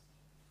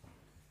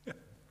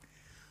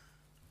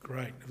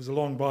Great. It was a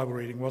long Bible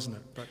reading, wasn't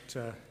it?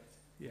 But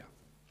yeah.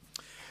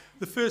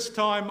 The first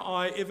time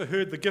I ever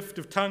heard the gift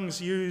of tongues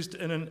used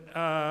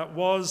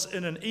was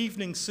in an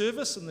evening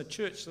service in the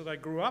church that I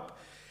grew up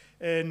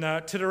in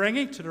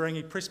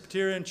Titirangi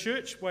Presbyterian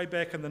Church, way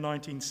back in the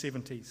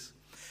 1970s.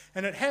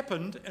 And it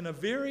happened in a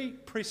very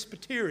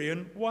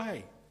Presbyterian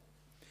way.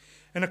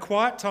 In a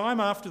quiet time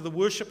after the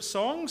worship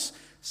songs,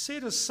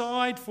 set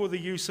aside for the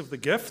use of the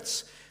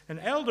gifts, an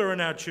elder in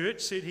our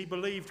church said he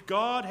believed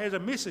God had a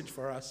message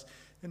for us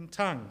in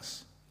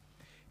tongues.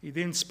 He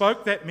then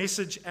spoke that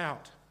message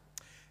out.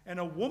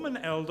 And a woman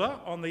elder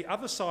on the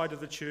other side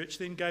of the church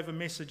then gave a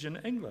message in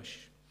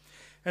English.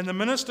 And the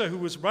minister who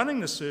was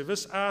running the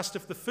service asked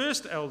if the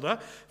first elder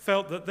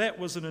felt that that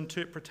was an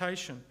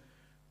interpretation,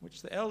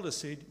 which the elder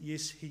said,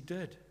 yes, he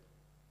did.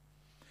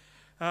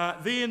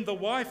 Then the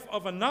wife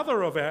of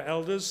another of our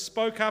elders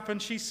spoke up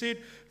and she said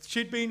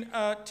she'd been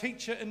a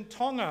teacher in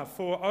Tonga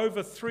for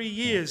over 3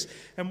 years.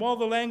 And while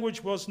the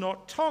language was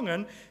not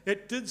Tongan,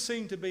 it did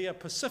seem to be a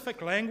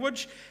Pacific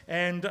language.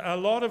 And a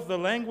lot of the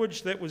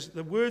language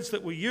the words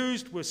that were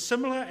used were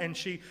similar, and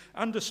she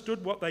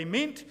understood what they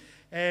meant.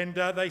 And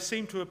they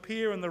seemed to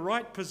appear in the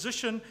right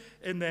position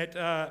in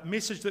that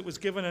message that was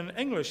given in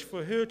English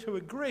for her to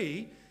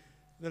agree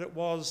that it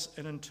was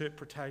an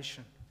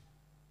interpretation.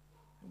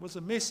 It was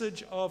a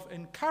message of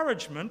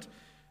encouragement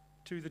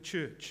to the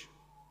church.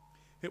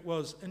 It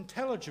was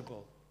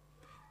intelligible,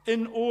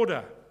 in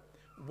order,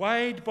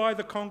 weighed by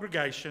the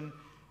congregation,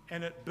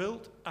 and it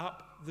built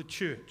up the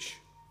church.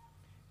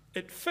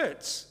 It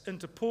fits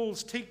into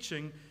Paul's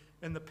teaching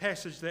in the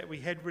passage that we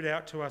had read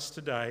out to us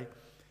today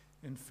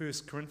in 1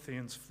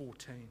 Corinthians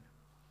 14.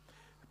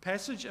 A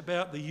passage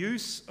about the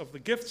use of the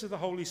gifts of the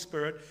Holy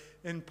Spirit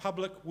in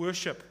public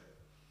worship.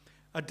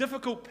 A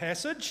difficult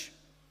passage,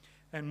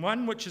 and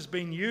one which has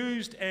been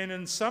used and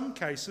in some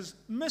cases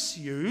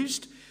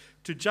misused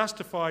to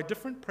justify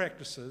different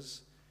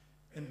practices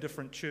in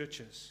different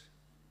churches.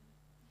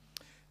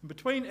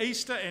 Between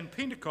Easter and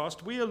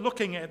Pentecost, we are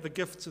looking at the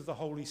gifts of the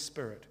Holy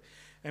Spirit.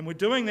 And we're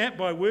doing that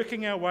by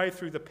working our way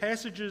through the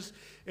passages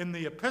in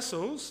the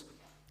epistles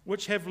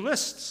which have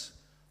lists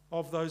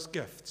of those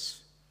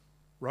gifts.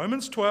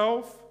 Romans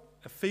 12,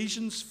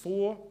 Ephesians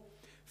 4,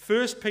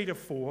 1 Peter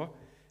 4,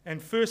 and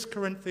 1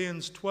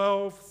 Corinthians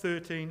 12,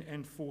 13,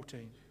 and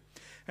 14.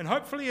 And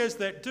hopefully as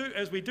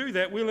we do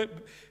that,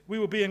 we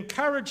will be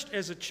encouraged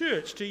as a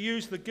church to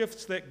use the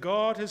gifts that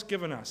God has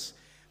given us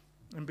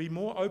and be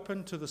more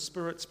open to the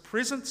Spirit's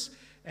presence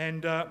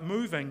and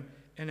moving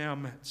in our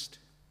midst.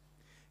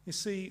 You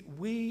see,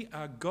 we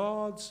are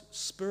God's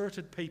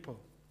spirited people.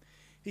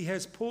 He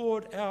has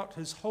poured out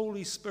His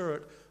Holy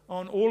Spirit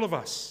on all of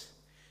us.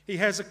 He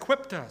has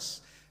equipped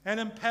us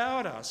and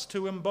empowered us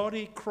to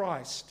embody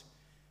Christ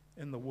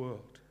in the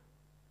world.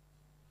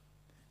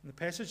 And the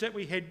passage that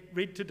we had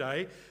read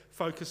today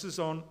focuses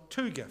on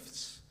two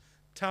gifts,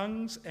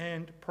 tongues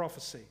and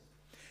prophecy,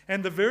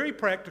 and the very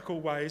practical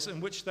ways in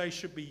which they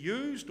should be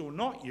used or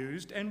not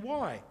used and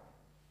why.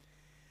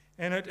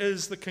 And it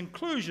is the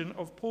conclusion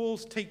of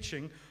Paul's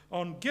teaching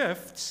on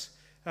gifts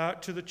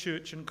to the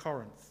church in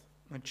Corinth.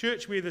 A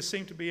church where there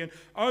seemed to be an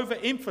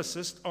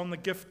overemphasis on the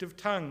gift of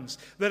tongues,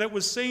 that it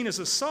was seen as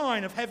a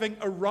sign of having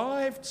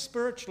arrived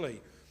spiritually.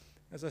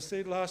 As I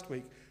said last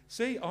week,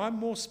 see, I'm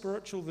more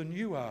spiritual than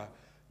you are.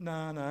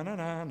 Nah.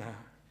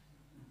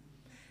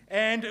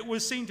 And it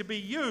was seen to be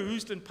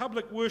used in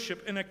public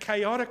worship in a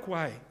chaotic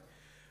way,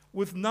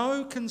 with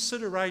no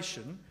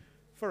consideration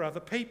for other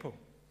people.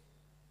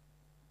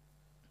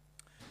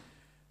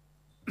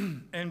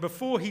 And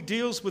before he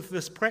deals with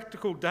this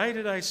practical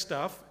day-to-day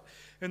stuff,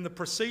 in the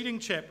preceding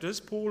chapters,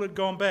 Paul had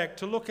gone back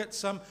to look at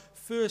some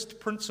first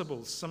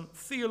principles, some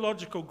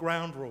theological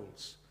ground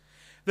rules.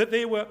 That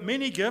there were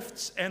many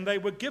gifts and they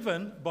were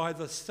given by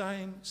the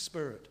same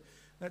Spirit.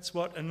 That's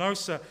what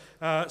Enosa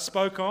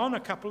spoke on a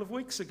couple of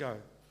weeks ago.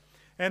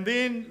 And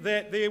then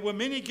that there were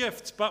many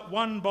gifts but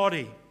one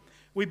body.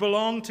 We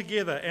belong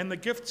together, and the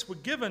gifts were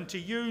given to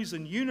use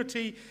in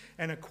unity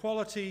and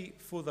equality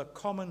for the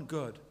common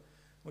good,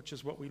 which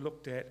is what we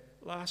looked at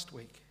last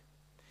week.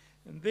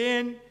 And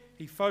then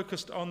he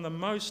focused on the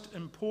most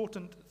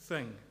important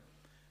thing,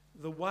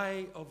 the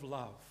way of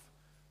love,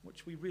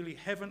 which we really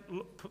haven't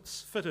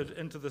fitted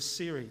into this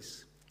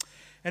series.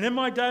 And in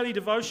my daily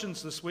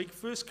devotions this week,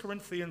 1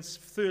 Corinthians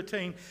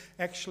 13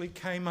 actually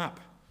came up.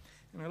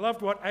 And I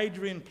loved what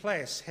Adrian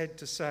Plass had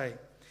to say.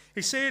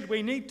 He said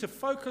we need to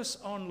focus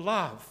on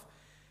love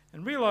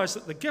and realise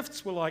that the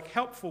gifts were like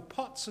helpful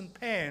pots and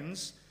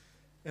pans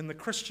in the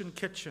Christian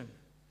kitchen,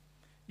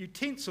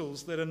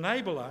 utensils that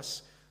enable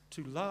us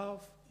to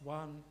love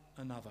one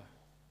another.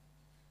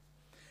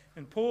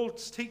 And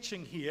Paul's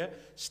teaching here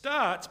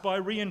starts by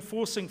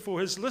reinforcing for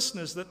his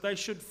listeners that they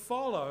should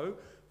follow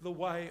the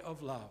way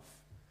of love.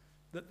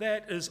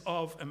 That is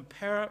of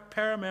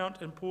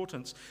paramount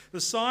importance.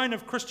 The sign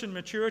of Christian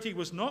maturity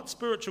was not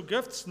spiritual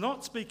gifts,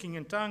 not speaking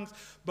in tongues,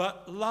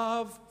 but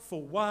love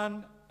for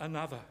one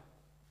another.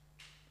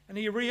 And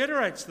he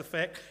reiterates the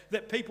fact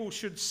that people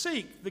should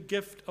seek the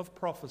gift of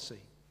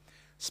prophecy.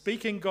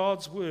 speaking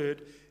God's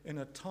word in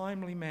a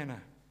timely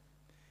manner.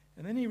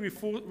 And then he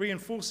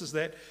reinforces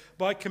that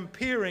by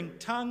comparing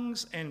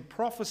tongues and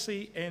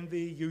prophecy and their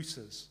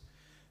uses,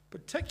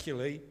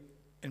 particularly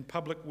in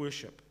public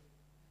worship.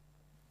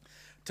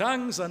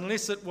 Tongues,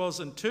 unless it was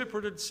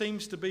interpreted,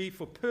 seems to be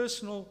for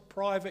personal,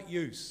 private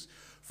use,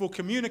 for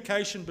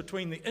communication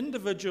between the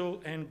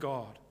individual and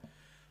God.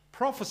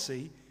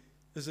 Prophecy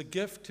is a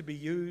gift to be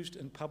used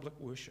in public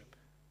worship.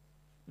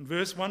 In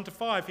verse 1 to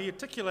 5, he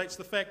articulates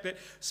the fact that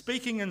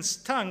speaking in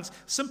tongues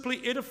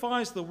simply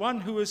edifies the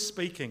one who is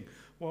speaking,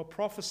 while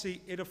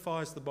prophecy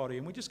edifies the body.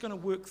 And we're just going to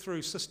work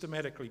through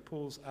systematically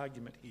Paul's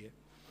argument here.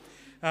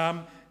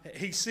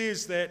 He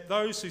says that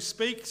those who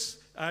speak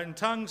in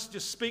tongues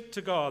just speak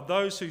to God.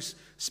 Those who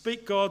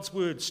speak God's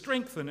word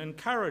strengthen,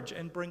 encourage,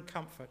 and bring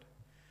comfort.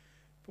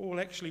 Paul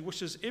actually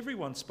wishes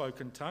everyone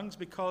spoke in tongues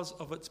because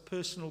of its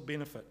personal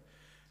benefit.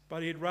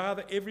 But he'd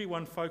rather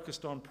everyone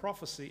focused on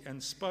prophecy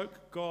and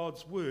spoke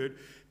God's word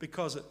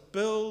because it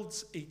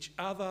builds each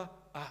other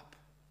up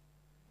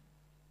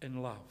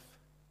in love.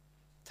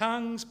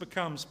 Tongues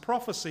becomes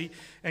prophecy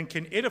and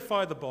can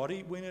edify the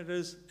body when it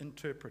is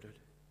interpreted.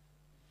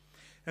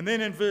 And then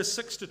in verse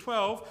 6 to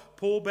 12,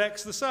 Paul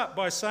backs this up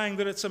by saying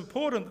that it's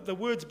important that the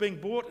words being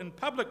brought in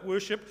public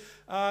worship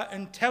are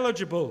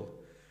intelligible,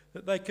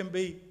 that they can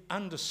be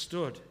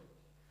understood,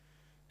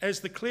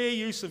 as the clear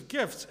use of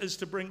gifts is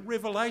to bring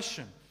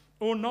revelation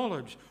or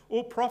knowledge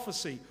or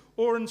prophecy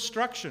or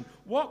instruction.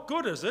 What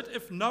good is it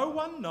if no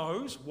one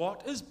knows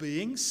what is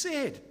being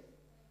said?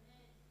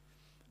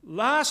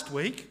 Last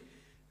week,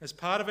 as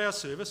part of our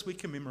service, we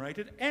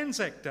commemorated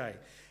Anzac Day,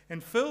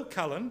 and Phil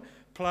Cullen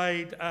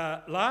played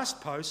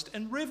Last Post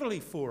and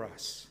Reveille for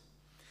us.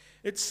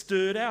 It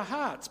stirred our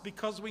hearts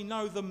because we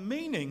know the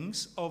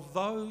meanings of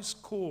those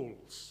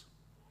calls.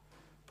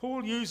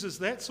 Paul uses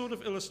that sort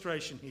of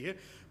illustration here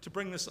to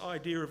bring this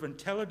idea of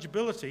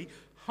intelligibility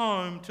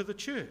home to the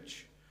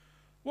church.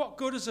 What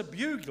good is a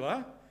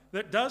bugler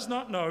that does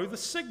not know the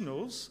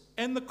signals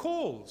and the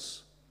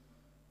calls?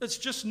 It's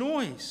just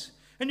noise.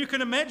 And you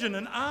can imagine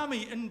an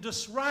army in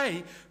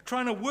disarray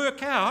trying to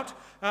work out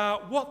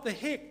what the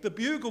heck the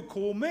bugle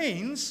call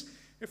means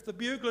if the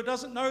bugler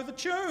doesn't know the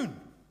tune.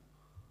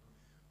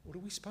 What are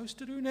we supposed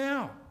to do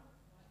now?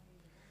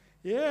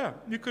 Yeah,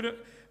 you could.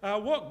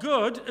 What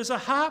good is a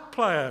harp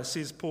player,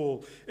 says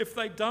Paul, if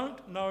they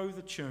don't know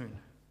the tune?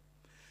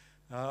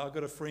 I've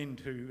got a friend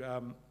who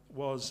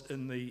was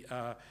in the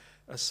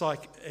a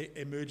psych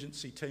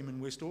emergency team in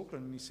West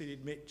Auckland, and he said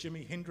he'd met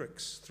Jimi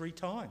Hendrix 3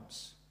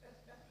 times.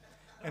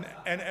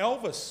 And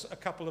Elvis a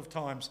couple of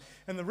times.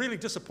 And the really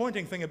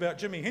disappointing thing about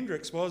Jimi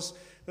Hendrix was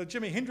that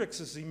Jimi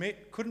Hendrixes he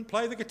met couldn't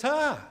play the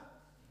guitar.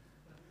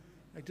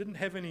 They didn't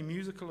have any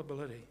musical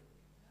ability.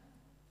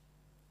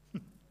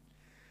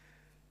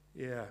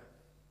 Yeah.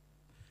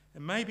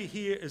 And maybe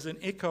here is an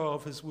echo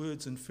of his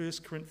words in 1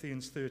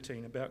 Corinthians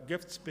 13 about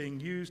gifts being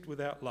used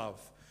without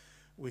love,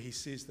 where he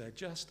says they're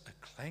just a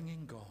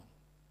clanging gong.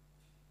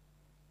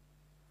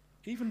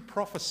 Even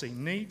prophecy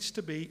needs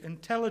to be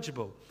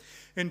intelligible.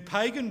 In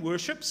pagan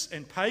worships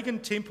and pagan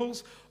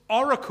temples,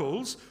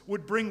 oracles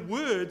would bring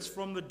words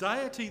from the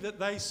deity that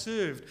they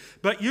served,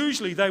 but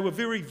usually they were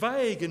very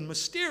vague and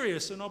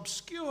mysterious and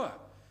obscure.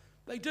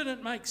 They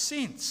didn't make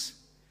sense.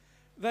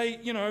 Paul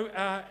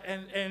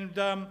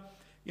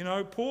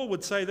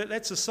would say that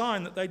that's a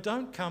sign that they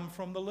don't come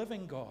from the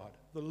living God.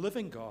 The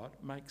living God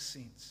makes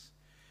sense.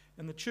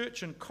 And the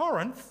church in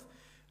Corinth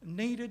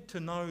needed to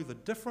know the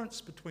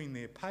difference between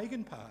their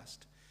pagan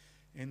past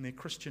and their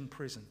Christian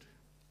present.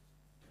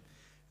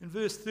 In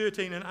verse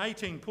 13 and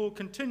 18, Paul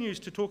continues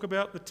to talk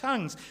about the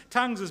tongues.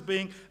 Tongues as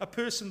being a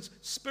person's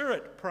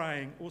spirit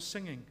praying or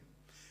singing.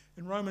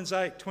 In Romans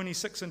 8,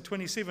 26 and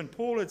 27,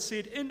 Paul had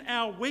said, in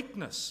our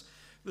weakness,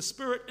 the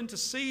Spirit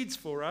intercedes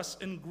for us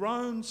in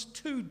groans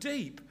too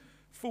deep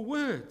for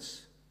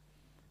words.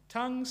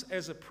 Tongues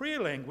as a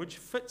prayer language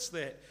fits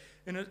that,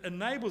 and it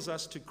enables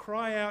us to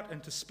cry out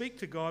and to speak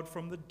to God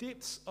from the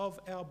depths of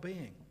our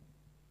being.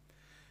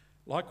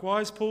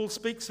 Likewise, Paul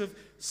speaks of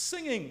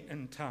singing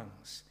in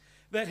tongues,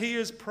 that he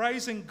is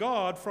praising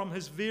God from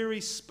his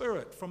very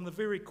spirit, from the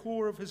very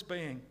core of his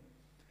being.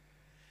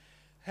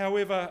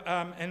 However,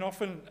 and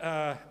often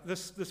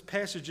this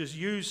passage is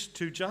used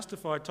to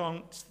justify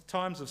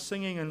times of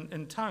singing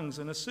in tongues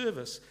in a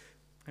service.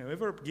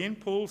 However, again,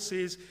 Paul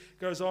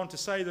goes on to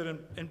say that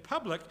in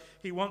public,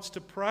 he wants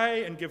to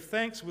pray and give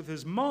thanks with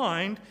his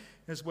mind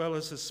as well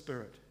as his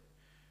spirit.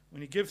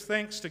 When he gives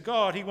thanks to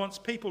God, he wants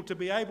people to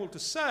be able to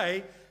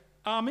say,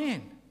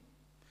 Amen,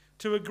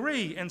 to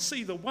agree and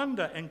see the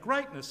wonder and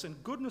greatness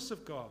and goodness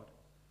of God.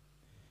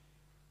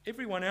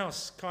 Everyone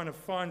else kind of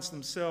finds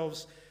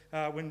themselves,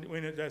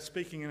 when they're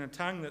speaking in a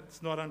tongue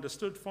that's not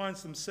understood,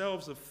 finds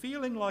themselves of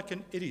feeling like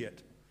an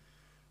idiot,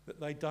 that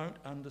they don't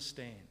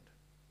understand.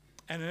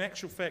 And in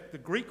actual fact, the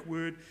Greek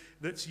word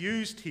that's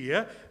used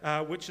here,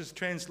 which is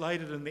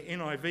translated in the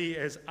NIV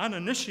as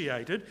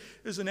uninitiated,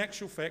 is in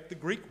actual fact the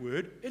Greek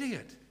word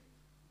idiot.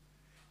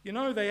 You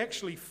know, they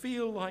actually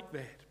feel like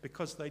that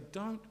because they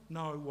don't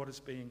know what is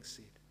being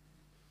said.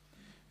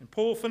 And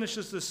Paul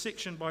finishes this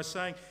section by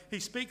saying he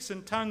speaks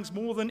in tongues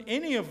more than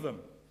any of them.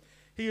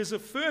 He is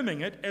affirming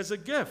it as a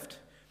gift.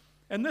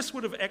 And this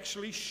would have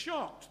actually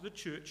shocked the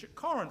church at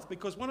Corinth,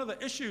 because one of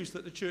the issues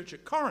that the church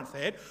at Corinth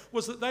had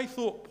was that they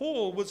thought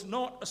Paul was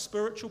not a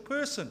spiritual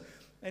person.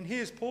 And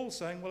here's Paul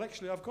saying, well,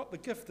 actually, I've got the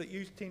gift that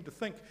you tend to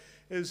think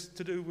is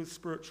to do with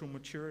spiritual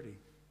maturity.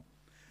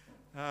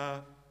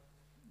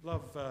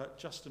 Love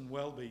Justin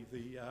Welby,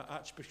 the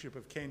Archbishop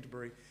of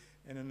Canterbury,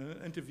 and in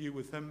an interview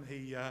with him,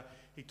 he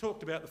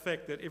talked about the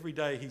fact that every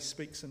day he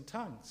speaks in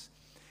tongues.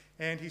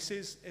 And he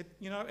says,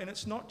 and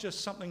it's not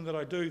just something that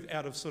I do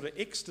out of sort of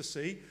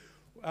ecstasy,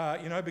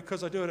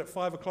 because I do it at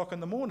 5 o'clock in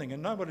the morning,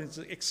 and nobody's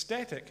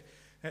ecstatic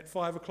at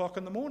 5 o'clock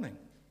in the morning,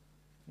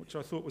 which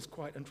I thought was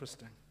quite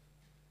interesting.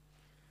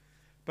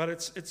 But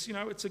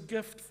it's a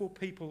gift for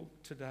people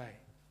today.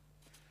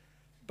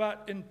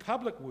 But in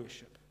public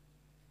worship,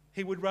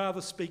 he would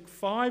rather speak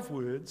 5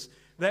 words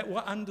that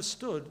were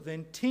understood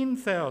than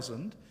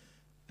 10,000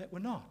 that were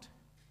not.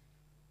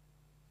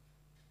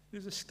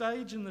 There's a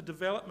stage in the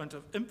development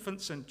of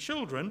infants and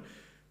children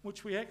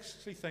which we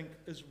actually think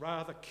is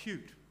rather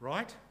cute,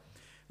 right?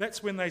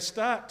 That's when they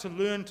start to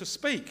learn to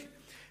speak.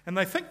 And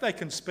they think they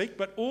can speak,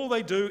 but all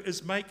they do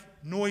is make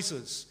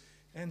noises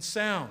and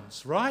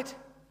sounds, right?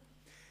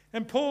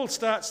 And Paul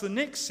starts the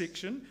next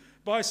section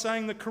by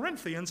saying the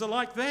Corinthians are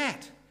like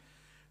that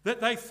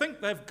they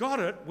think they've got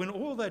it when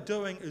all they're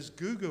doing is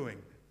goo-gooing.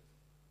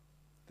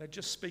 They're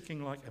just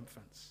speaking like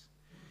infants.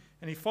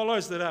 And he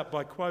follows that up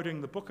by quoting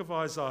the book of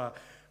Isaiah,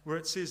 where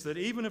it says that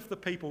even if the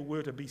people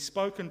were to be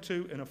spoken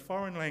to in a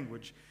foreign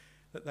language,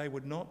 that they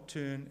would not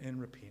turn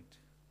and repent.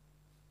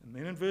 And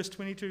then in verse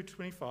 22 to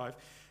 25,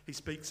 he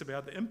speaks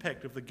about the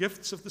impact of the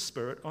gifts of the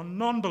Spirit on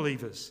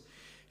non-believers.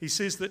 He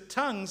says that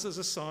tongues is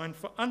a sign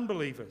for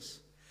unbelievers.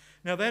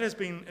 Now that has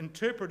been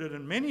interpreted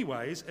in many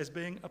ways as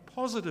being a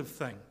positive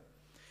thing.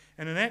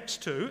 And in Acts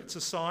 2, it's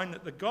a sign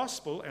that the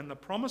gospel and the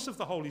promise of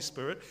the Holy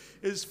Spirit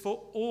is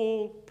for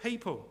all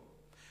people.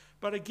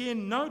 But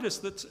again, notice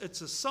that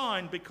it's a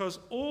sign because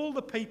all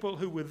the people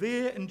who were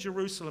there in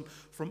Jerusalem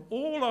from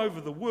all over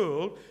the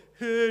world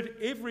heard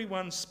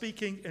everyone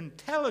speaking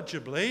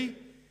intelligibly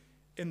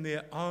in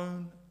their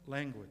own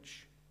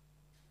language.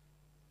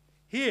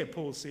 Here,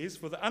 Paul says,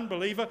 for the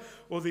unbeliever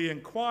or the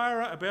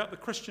inquirer about the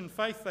Christian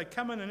faith, they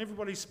come in and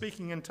everybody's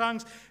speaking in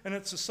tongues, and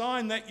it's a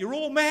sign that you're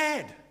all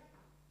mad.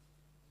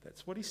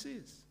 That's what he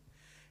says.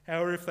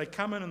 However, if they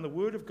come in and the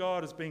word of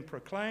God is being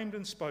proclaimed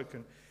and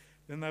spoken,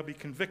 then they'll be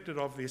convicted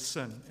of their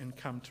sin and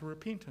come to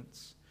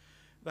repentance.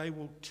 They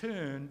will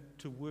turn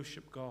to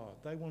worship God.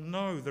 They will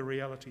know the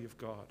reality of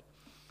God.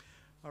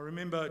 I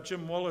remember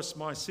Jim Wallace,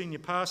 my senior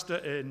pastor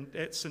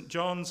at St.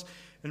 John's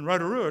in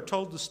Rotorua,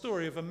 told the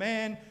story of a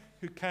man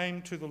who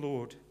came to the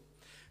Lord.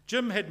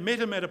 Jim had met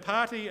him at a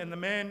party, and the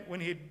man, when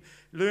he'd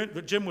learnt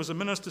that Jim was a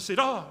minister, said,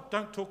 "Oh,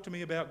 don't talk to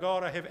me about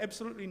God. I have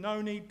absolutely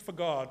no need for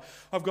God.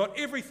 I've got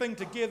everything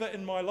together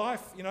in my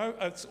life.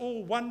 It's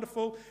all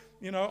wonderful.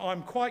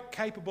 I'm quite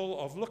capable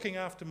of looking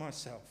after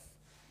myself."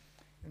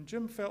 And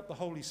Jim felt the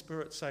Holy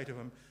Spirit say to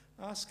him,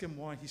 "Ask him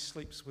why he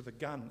sleeps with a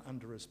gun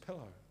under his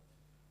pillow."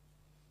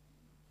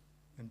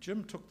 And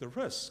Jim took the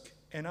risk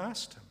and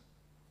asked him.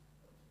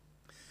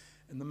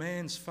 And the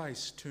man's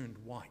face turned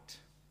white.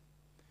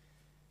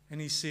 And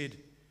he said,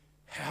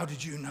 "How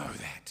did you know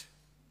that?"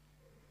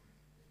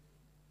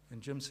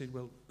 And Jim said,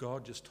 "Well,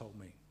 God just told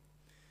me."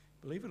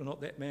 Believe it or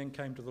not, that man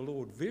came to the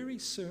Lord very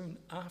soon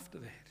after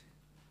that.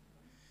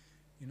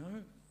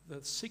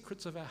 The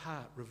secrets of our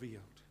heart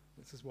revealed.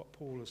 This is what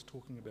Paul is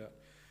talking about.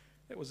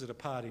 That was at a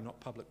party, not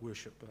public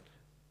worship, but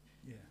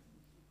yeah.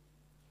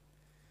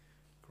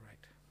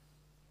 Great.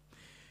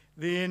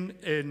 Then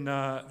in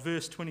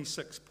verse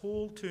 26,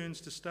 Paul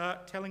turns to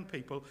start telling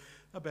people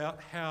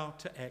about how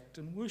to act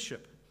in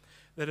worship,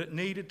 that it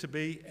needed to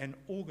be an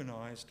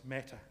organised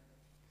matter.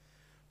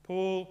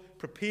 Paul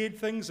prepared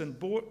things and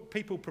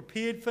people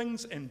prepared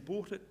things and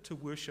brought it to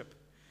worship.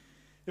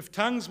 If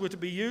tongues were to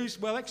be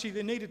used, well, actually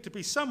there needed to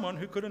be someone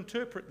who could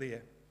interpret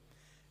there.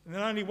 And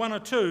then only 1 or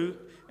 2,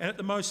 and at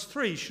the most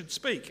 3 should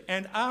speak,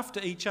 and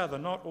after each other,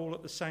 not all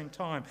at the same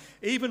time.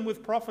 Even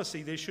with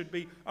prophecy, there should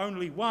be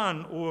only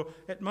 1 or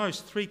at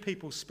most 3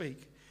 people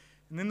speak.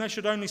 And then they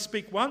should only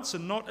speak once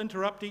and not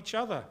interrupt each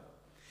other.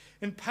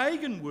 In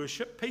pagan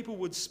worship, people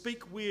would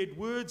speak weird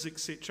words,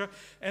 etc.,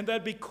 and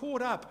they'd be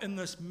caught up in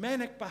this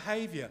manic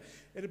behaviour.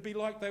 It'd be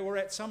like they were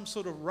at some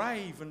sort of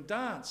rave and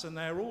dance, and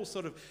they were all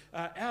sort of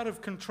out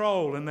of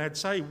control, and they'd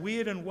say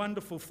weird and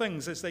wonderful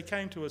things as they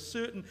came to a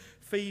certain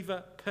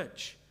fever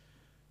pitch.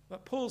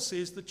 But Paul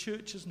says the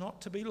church is not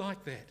to be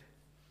like that.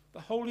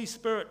 The Holy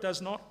Spirit does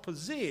not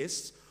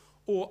possess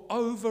or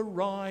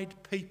override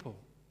people.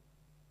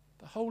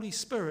 The Holy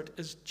Spirit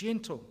is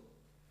gentle.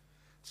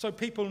 So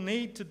people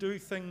need to do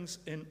things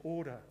in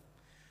order.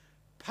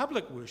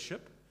 Public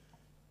worship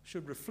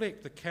should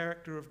reflect the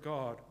character of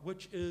God,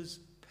 which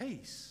is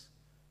peace,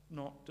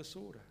 not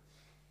disorder.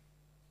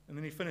 And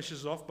then he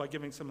finishes off by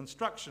giving some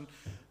instruction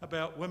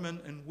about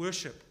women in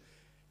worship.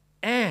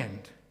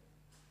 And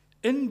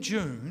in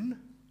June,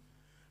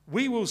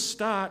 we will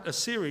start a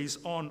series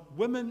on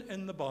women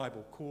in the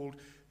Bible called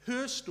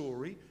Her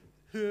Story,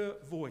 Her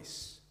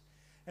Voice.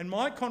 And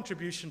my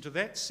contribution to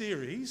that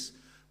series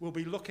will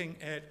be looking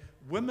at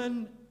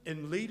women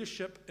in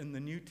leadership in the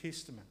New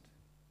Testament.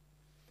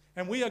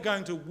 And we are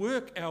going to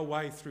work our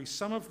way through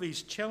some of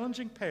these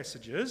challenging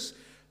passages,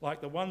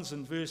 like the ones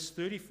in verse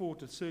 34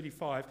 to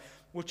 35,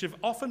 which have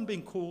often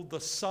been called the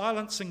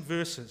silencing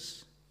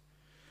verses,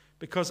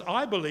 because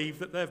I believe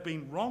that they've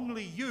been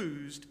wrongly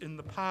used in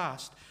the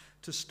past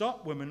to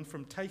stop women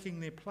from taking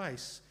their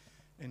place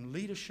in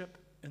leadership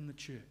in the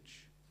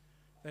church.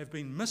 They've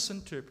been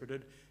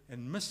misinterpreted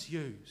and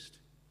misused.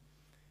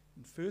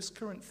 In 1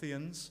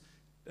 Corinthians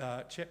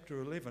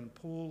chapter 11,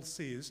 Paul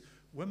says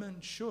women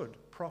should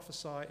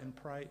prophesy and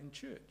pray in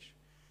church.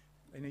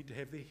 They need to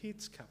have their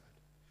heads covered.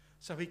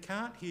 So he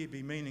can't here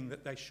be meaning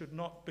that they should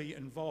not be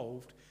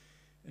involved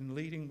in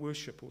leading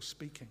worship or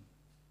speaking.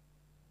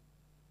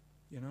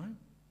 You know?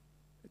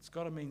 It's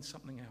got to mean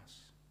something else.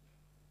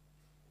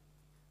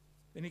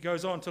 Then he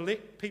goes on to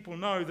let people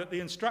know that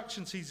the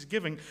instructions he's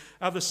giving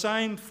are the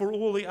same for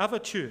all the other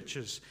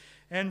churches,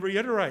 and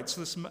reiterates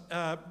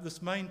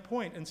this main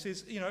point and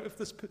says, you know,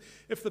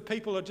 if the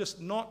people are just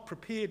not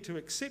prepared to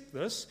accept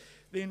this,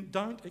 then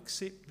don't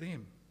accept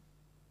them.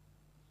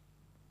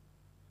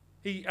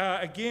 He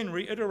again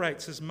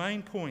reiterates his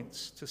main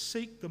points: to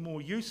seek the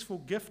more useful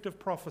gift of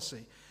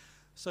prophecy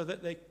so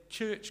that the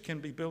church can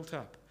be built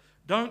up.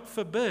 Don't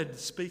forbid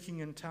speaking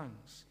in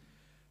tongues,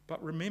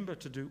 but remember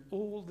to do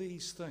all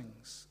these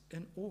things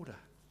in order.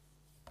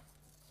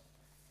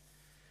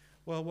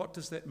 Well, what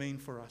does that mean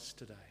for us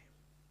today?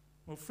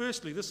 Well,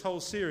 firstly, this whole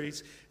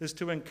series is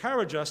to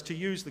encourage us to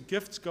use the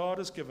gifts God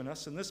has given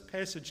us, and this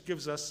passage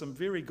gives us some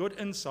very good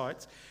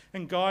insights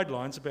and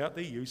guidelines about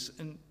their use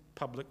in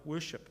public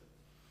worship.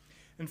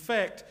 In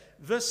fact,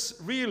 this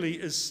really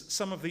is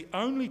some of the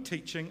only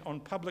teaching on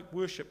public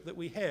worship that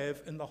we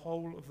have in the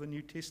whole of the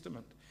New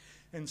Testament.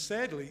 And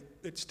sadly,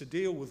 it's to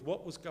deal with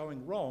what was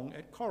going wrong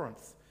at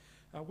Corinth.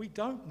 We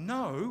don't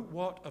know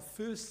what a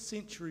first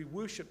century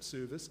worship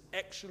service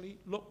actually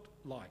looked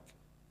like.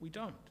 We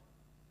don't.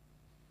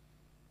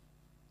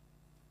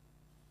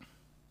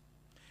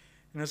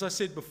 And as I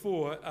said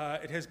before,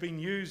 it has been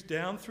used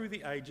down through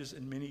the ages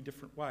in many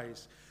different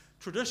ways.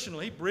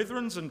 Traditionally,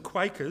 Brethrens and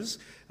Quakers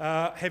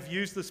have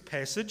used this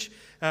passage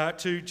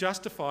to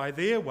justify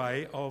their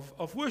way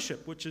of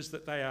worship, which is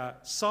that they are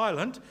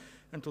silent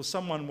until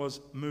someone was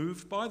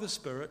moved by the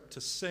Spirit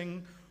to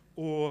sing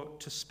or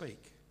to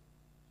speak.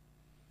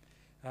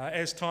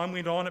 As time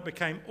went on, it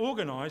became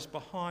organised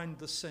behind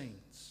the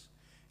scenes.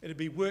 It would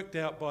be worked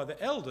out by the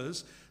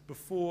elders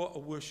before a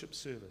worship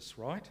service,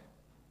 right?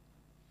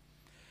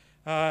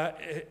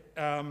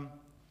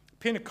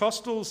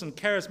 Pentecostals and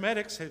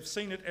charismatics have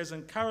seen it as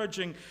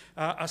encouraging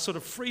a sort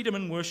of freedom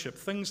in worship,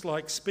 things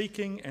like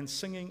speaking and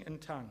singing in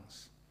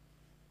tongues,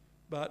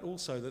 but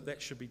also that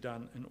should be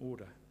done in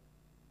order.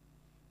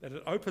 That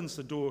it opens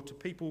the door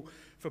to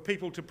for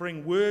people to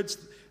bring words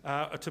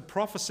to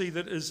prophecy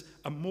that is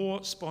a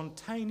more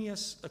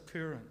spontaneous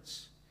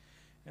occurrence.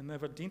 And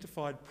they've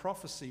identified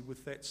prophecy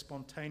with that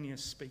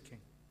spontaneous speaking.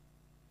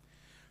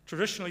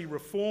 Traditionally,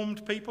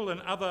 Reformed people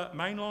in other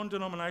mainline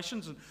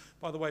denominations, and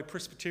by the way,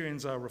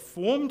 Presbyterians are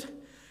Reformed,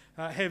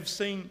 have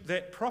seen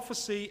that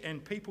prophecy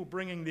and people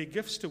bringing their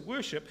gifts to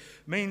worship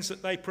means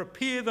that they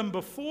prepare them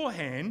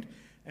beforehand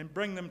and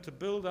bring them to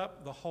build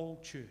up the whole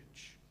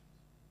church.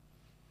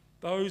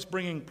 Those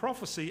bringing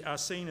prophecy are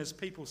seen as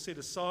people set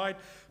aside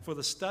for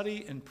the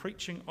study and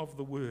preaching of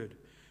the word.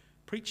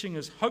 Preaching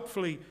is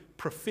hopefully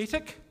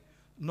prophetic,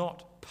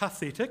 not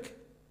pathetic,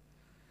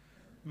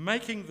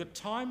 making the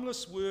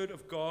timeless word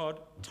of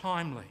God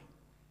timely.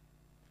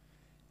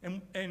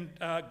 And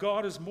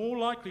God is more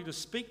likely to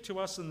speak to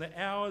us in the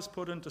hours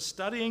put into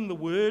studying the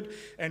word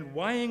and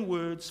weighing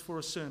words for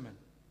a sermon.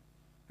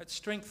 It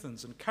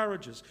strengthens,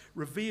 encourages,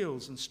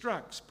 reveals,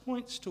 instructs,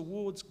 points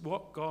towards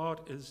what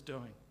God is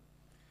doing.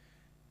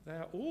 They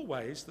are all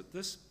ways that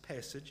this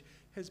passage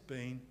has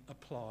been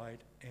applied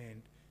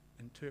and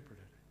interpreted.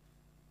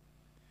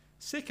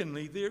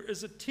 Secondly, there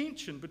is a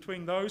tension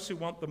between those who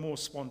want the more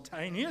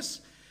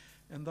spontaneous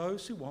and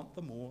those who want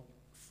the more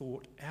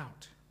thought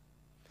out.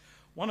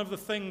 One of the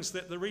things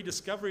that the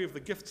rediscovery of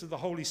the gifts of the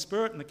Holy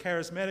Spirit in the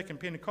charismatic and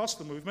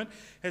Pentecostal movement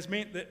has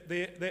meant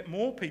that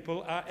more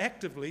people are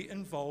actively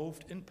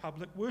involved in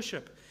public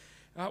worship,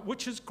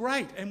 which is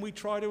great, and we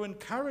try to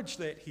encourage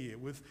that here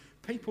with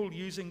people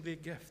using their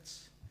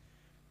gifts.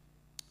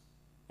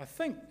 I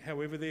think,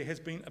 however, there has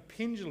been a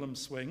pendulum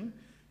swing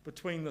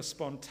between the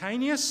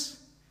spontaneous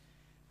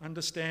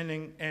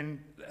understanding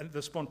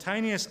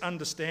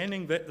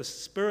that the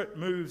Spirit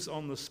moves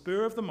on the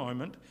spur of the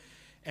moment,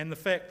 and the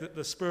fact that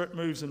the Spirit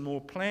moves in more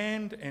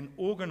planned and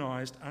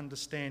organised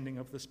understanding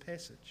of this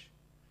passage.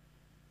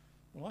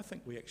 Well, I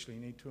think we actually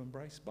need to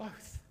embrace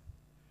both.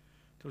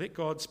 To let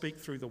God speak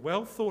through the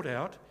well thought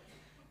out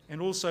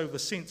and also the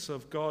sense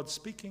of God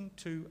speaking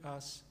to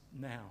us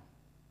now.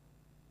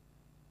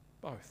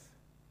 Both.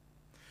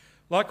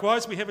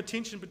 Likewise, we have a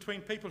tension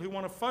between people who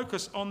want to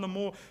focus on the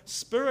more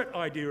spirit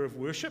idea of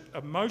worship,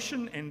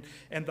 emotion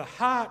and the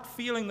heart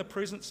feeling the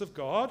presence of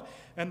God,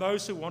 and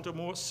those who want a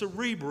more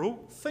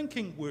cerebral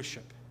thinking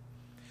worship.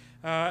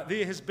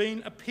 There has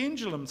been a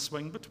pendulum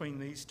swing between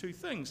these two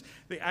things.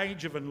 The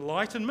age of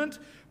enlightenment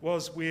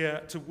was where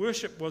to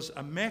worship was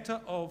a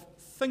matter of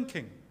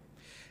thinking.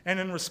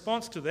 And in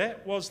response to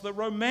that was the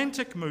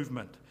Romantic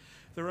movement.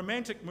 The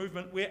Romantic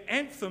movement where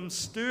anthems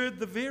stirred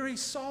the very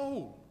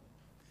soul.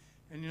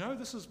 And you know,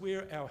 this is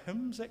where our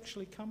hymns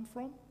actually come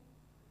from.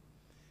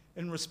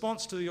 In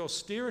response to the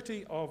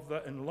austerity of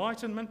the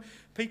Enlightenment,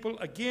 people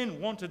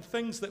again wanted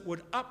things that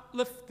would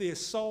uplift their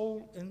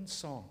soul in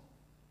song.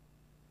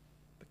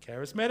 The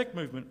Charismatic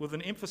movement, with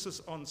an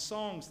emphasis on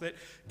songs that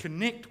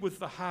connect with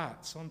the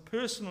hearts, on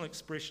personal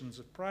expressions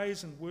of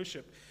praise and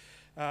worship,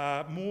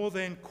 more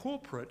than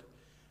corporate,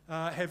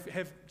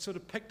 have sort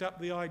of picked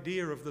up the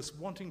idea of this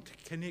wanting to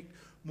connect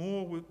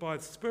more by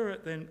the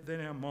Spirit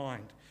than our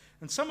mind.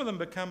 And some of them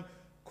become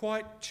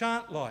quite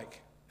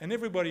chant-like, and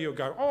everybody will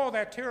go, oh,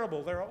 they're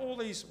terrible, there are all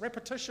these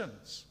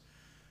repetitions.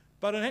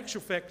 But in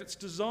actual fact, it's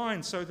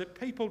designed so that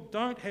people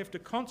don't have to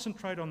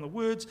concentrate on the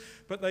words,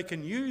 but they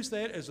can use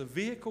that as a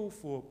vehicle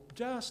for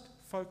just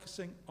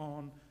focusing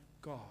on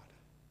God.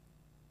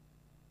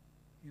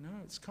 You know,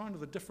 it's kind of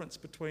the difference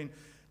between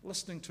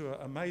listening to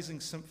an amazing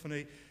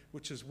symphony,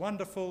 which is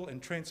wonderful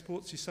and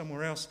transports you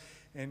somewhere else,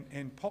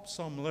 and pop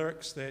song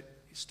lyrics that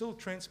still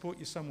transport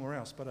you somewhere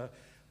else, but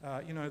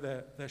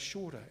they're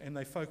shorter and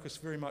they focus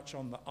very much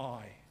on the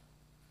I.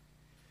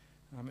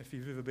 If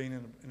you've ever been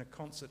in a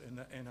concert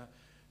and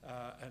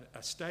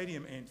a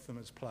stadium anthem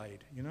is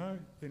played, you know,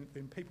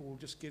 then people will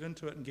just get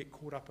into it and get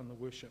caught up in the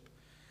worship.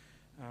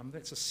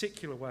 That's a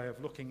secular way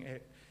of looking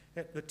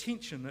at the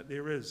tension that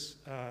there is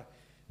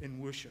in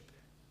worship.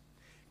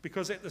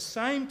 Because at the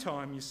same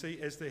time, you see,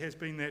 as there has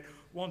been that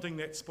wanting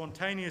that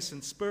spontaneous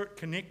and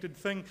spirit-connected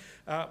thing,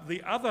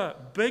 the other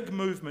big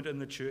movement in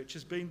the church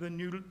has been the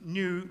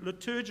new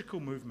liturgical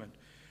movement,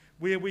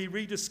 where we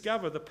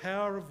rediscover the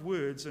power of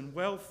words and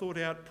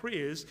well-thought-out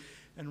prayers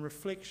and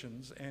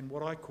reflections and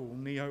what I call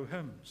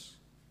neo-hymns.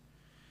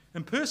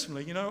 And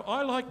personally, you know,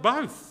 I like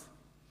both.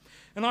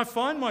 And I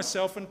find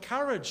myself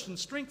encouraged and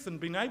strengthened,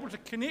 being able to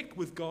connect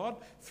with God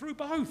through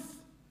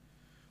both,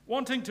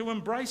 wanting to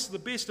embrace the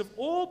best of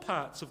all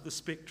parts of the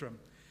spectrum,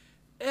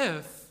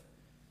 if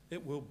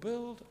it will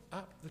build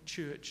up the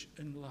church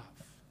in love.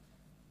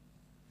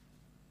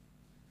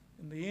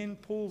 In the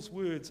end, Paul's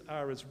words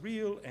are as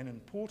real and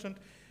important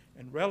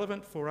and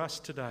relevant for us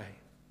today.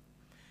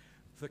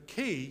 The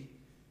key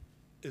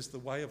is the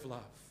way of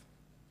love,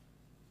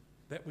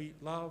 that we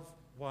love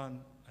one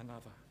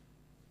another.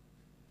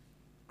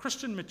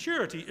 Christian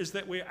maturity is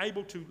that we're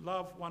able to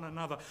love one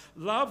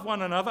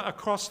another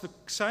across the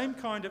same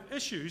kind of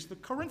issues the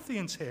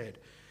Corinthians had.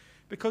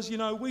 Because, you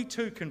know, we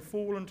too can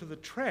fall into the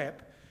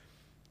trap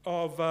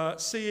of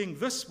seeing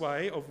this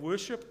way of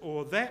worship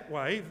or that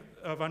way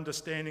of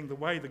understanding the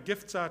way the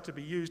gifts are to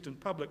be used in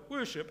public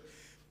worship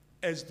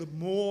as the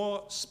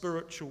more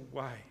spiritual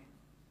way.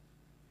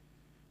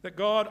 That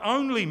God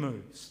only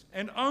moves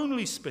and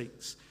only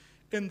speaks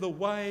in the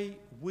way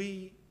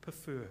we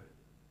prefer.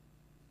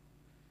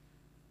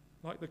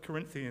 Like the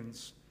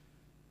Corinthians,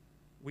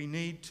 we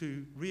need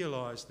to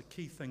realise the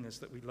key thing is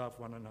that we love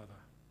one another.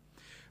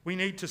 We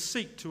need to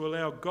seek to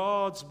allow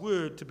God's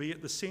word to be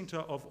at the centre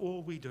of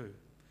all we do,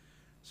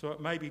 so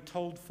it may be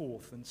told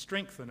forth and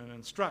strengthen and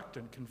instruct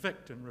and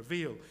convict and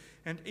reveal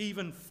and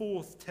even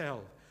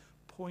forth-tell,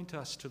 point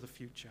us to the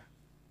future.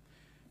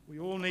 We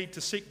all need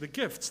to seek the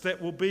gifts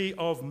that will be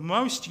of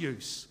most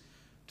use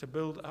to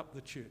build up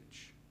the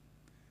church.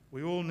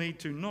 We all need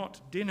to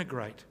not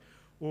denigrate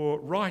or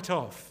write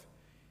off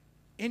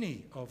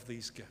any of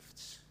these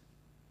gifts.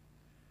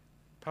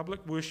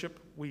 Public worship,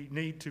 we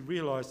need to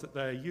realise that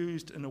they are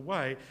used in a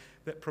way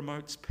that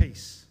promotes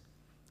peace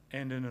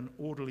and in an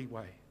orderly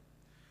way,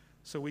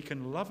 so we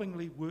can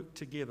lovingly work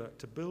together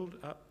to build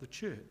up the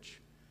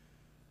church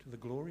to the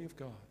glory of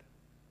God.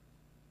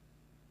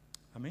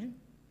 Amen?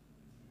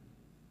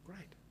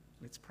 Great.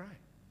 Let's pray.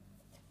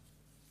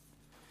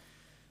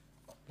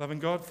 Loving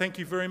God, thank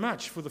you very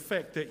much for the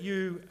fact that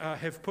you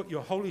have put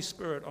your Holy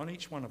Spirit on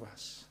each one of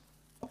us,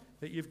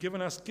 that you've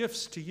given us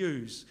gifts to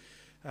use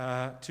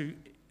to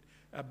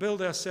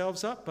build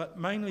ourselves up, but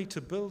mainly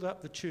to build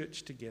up the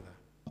church together.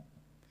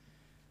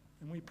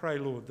 And we pray,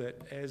 Lord,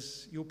 that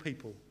as your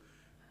people,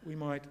 we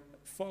might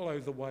follow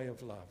the way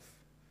of love.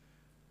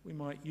 We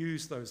might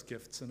use those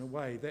gifts in a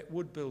way that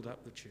would build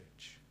up the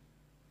church.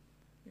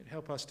 You'd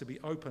help us to be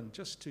open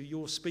just to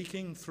your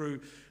speaking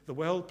through the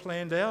well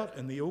planned out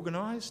and the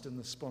organised and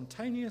the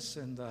spontaneous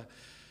and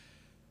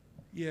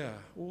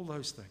all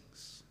those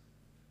things.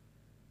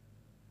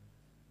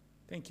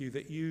 Thank you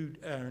that you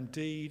are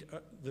indeed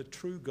the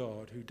true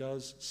God who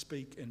does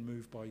speak and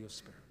move by your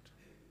Spirit.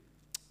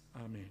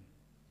 Amen.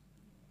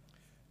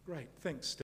 Great. Thanks, Steve.